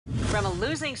From a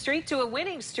losing streak to a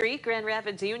winning streak, Grand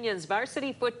Rapids Union's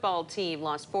varsity football team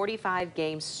lost 45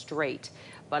 games straight.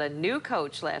 But a new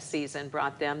coach last season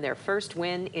brought them their first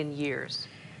win in years.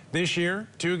 This year,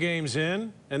 2 games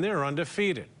in, and they're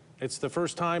undefeated. It's the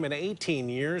first time in 18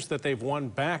 years that they've won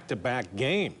back-to-back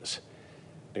games.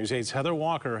 News 8's Heather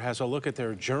Walker has a look at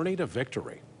their journey to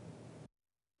victory.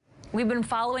 We've been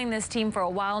following this team for a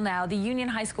while now, the Union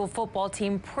High School football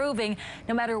team proving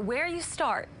no matter where you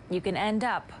start, you can end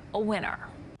up a winner.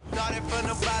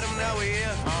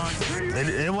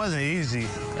 It wasn't easy,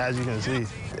 as you can see.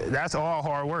 That's all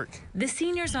hard work. The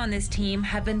seniors on this team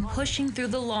have been pushing through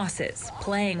the losses,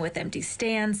 playing with empty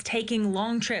stands, taking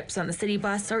long trips on the city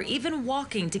bus, or even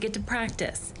walking to get to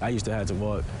practice. I used to have to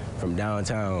walk from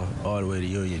downtown all the way to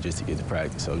Union just to get to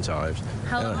practice sometimes.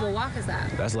 How long of a walk is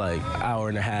that? That's like an hour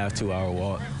and a half, 2-hour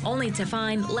walk. Only to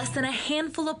find less than a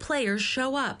handful of players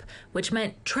show up, which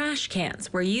meant trash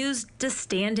cans were used to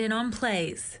stand in on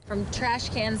plays. From trash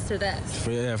cans to this.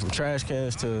 Yeah, from trash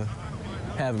cans to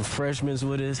having freshmen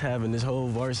with us, having this whole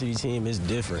varsity team is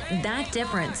different. That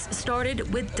difference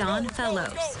started with Don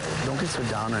Fellows. Don't get so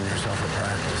down on yourself at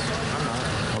practice. I'm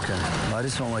not. Okay. Well, I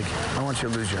just don't I don't want you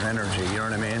to lose your energy, you know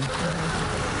what I mean?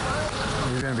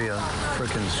 You're going to be a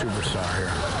freaking superstar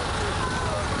here.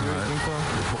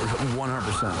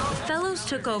 100%. Fellows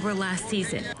took over last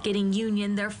season, getting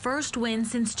Union their first win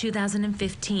since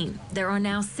 2015. There are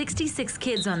now 66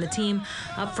 kids on the team,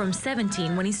 up from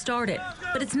 17 when he started.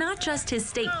 But it's not just his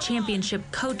state championship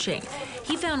coaching.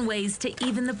 He found ways to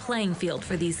even the playing field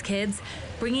for these kids,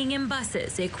 bringing in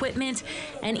buses, equipment,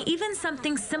 and even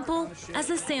something simple as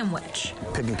a sandwich.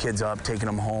 Picking kids up, taking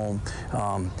them home,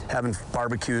 having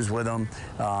barbecues with them,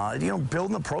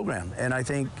 building the program. And I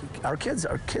think our kids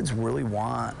really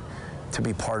want to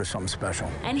be part of something special.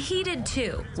 And he did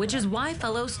too, which is why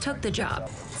Fellows took the job,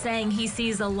 saying he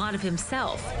sees a lot of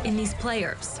himself in these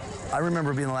players. I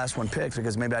remember being the last one picked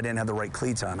because maybe I didn't have the right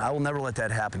cleats on. I will never let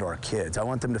that happen to our kids. I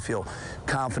want them to feel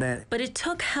confident. But it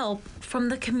took help from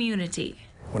the community.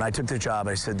 When I took the job,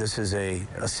 I said this is a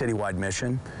citywide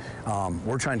mission.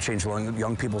 We're trying to change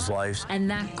young people's lives. And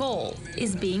that goal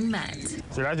is being met.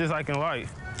 So that's just like in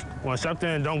life. When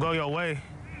something don't go your way,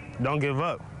 don't give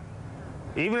up.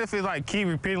 Even if it's like keep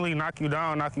repeatedly knock you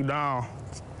down,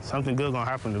 something good gonna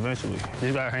happen eventually. You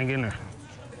just gotta hang in there.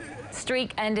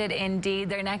 Streak ended indeed.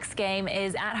 Their next game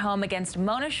is at home against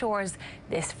Mona Shores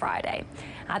this Friday.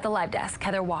 At the live desk,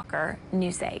 Heather Walker,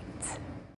 News 8.